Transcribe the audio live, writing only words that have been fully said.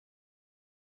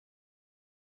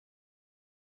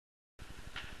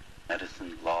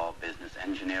medicine, law, business,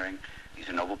 engineering. These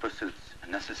are noble pursuits and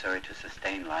necessary to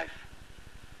sustain life.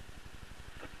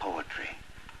 But poetry,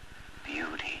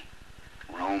 beauty,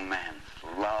 romance,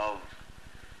 love,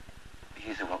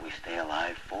 these are what we stay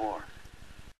alive for.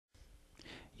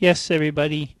 Yes,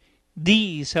 everybody,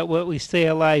 these are what we stay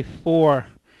alive for.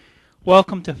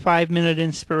 Welcome to 5-Minute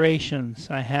Inspirations.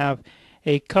 I have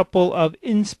a couple of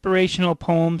inspirational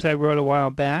poems I wrote a while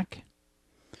back,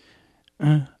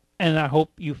 and I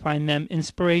hope you find them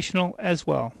inspirational as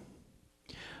well.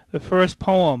 The first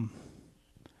poem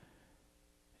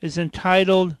is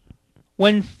entitled,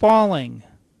 When Falling,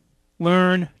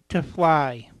 Learn to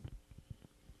Fly.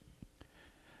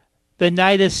 The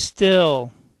night is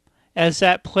still as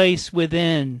that place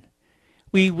within.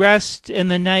 We rest in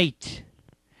the night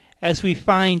as we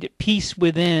find peace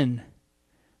within.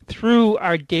 Through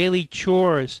our daily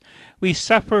chores, we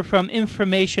suffer from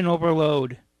information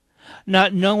overload.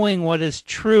 Not knowing what is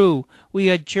true, we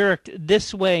are jerked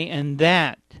this way and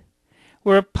that.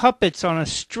 We're puppets on a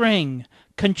string,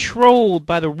 controlled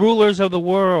by the rulers of the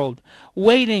world,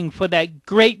 waiting for that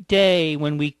great day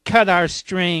when we cut our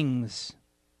strings.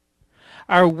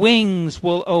 Our wings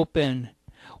will open.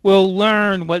 We'll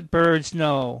learn what birds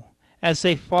know as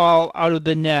they fall out of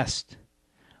the nest.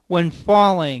 When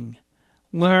falling,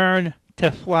 learn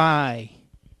to fly.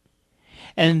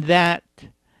 And that,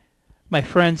 my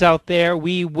friends out there,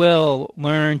 we will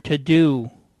learn to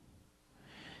do.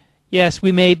 Yes,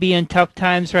 we may be in tough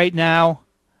times right now,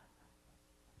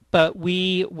 but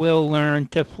we will learn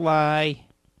to fly.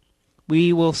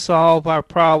 We will solve our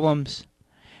problems.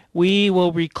 We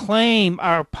will reclaim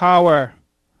our power,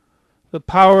 the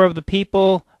power of the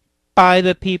people, by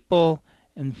the people,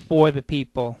 and for the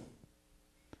people.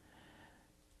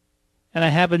 And I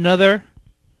have another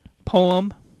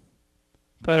poem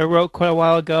that I wrote quite a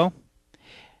while ago.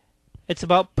 It's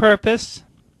about purpose.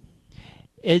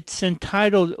 It's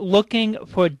entitled Looking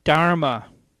for Dharma.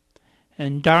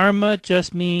 And Dharma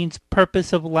just means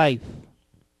purpose of life.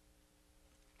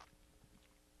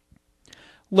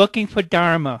 Looking for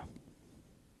Dharma.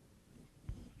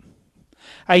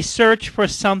 I search for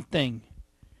something.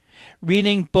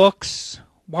 Reading books,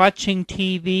 watching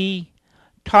TV,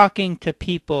 talking to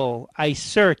people. I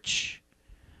search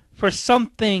for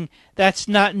something that's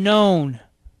not known.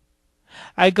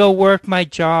 I go work my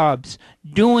jobs,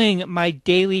 doing my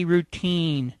daily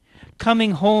routine,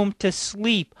 coming home to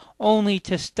sleep only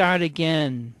to start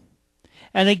again.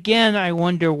 And again I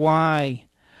wonder why.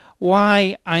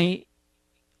 Why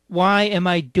am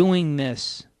I doing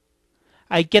this?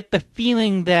 I get the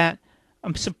feeling that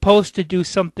I'm supposed to do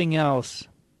something else.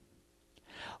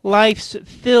 Life's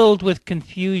filled with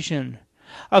confusion,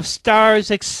 of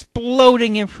stars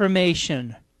exploding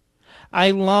information.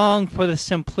 I long for the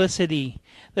simplicity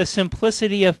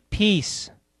of peace.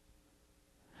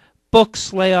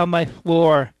 Books lay on my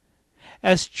floor,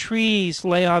 as trees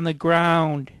lay on the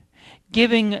ground,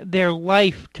 giving their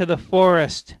life to the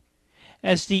forest,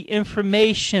 as the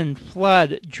information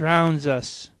flood drowns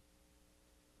us.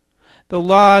 The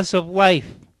laws of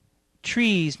life,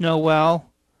 trees know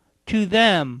well. To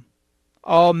them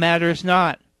all matters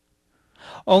not.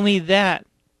 Only that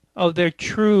of their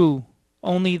true,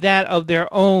 only that of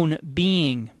their own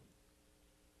being.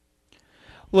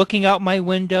 Looking out my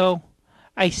window,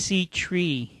 I see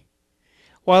tree.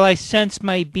 While I sense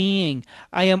my being,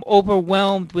 I am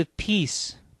overwhelmed with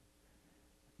peace.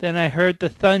 Then I heard the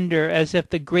thunder as if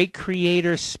the great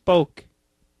Creator spoke,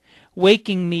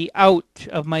 waking me out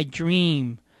of my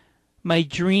dream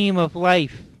of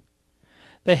life.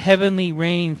 The heavenly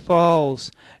rain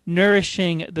falls,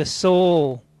 nourishing the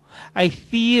soul. I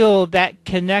feel that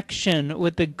connection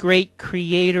with the great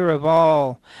Creator of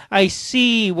all. I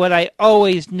see what I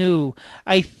always knew.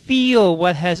 I feel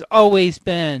what has always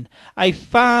been. I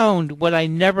found what I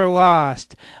never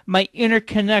lost, my inner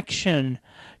connection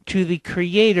to the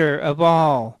Creator of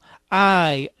all.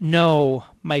 I know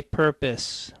my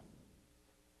purpose.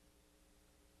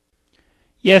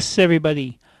 Yes,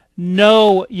 everybody,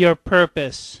 know your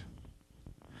purpose.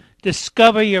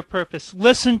 Discover your purpose.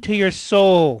 Listen to your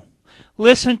soul.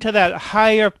 Listen to that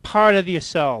higher part of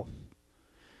yourself.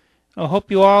 I hope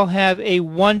you all have a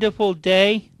wonderful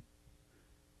day.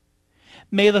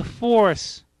 May the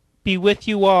force be with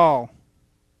you all.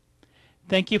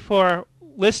 Thank you for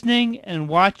listening and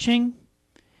watching.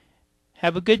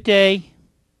 Have a good day.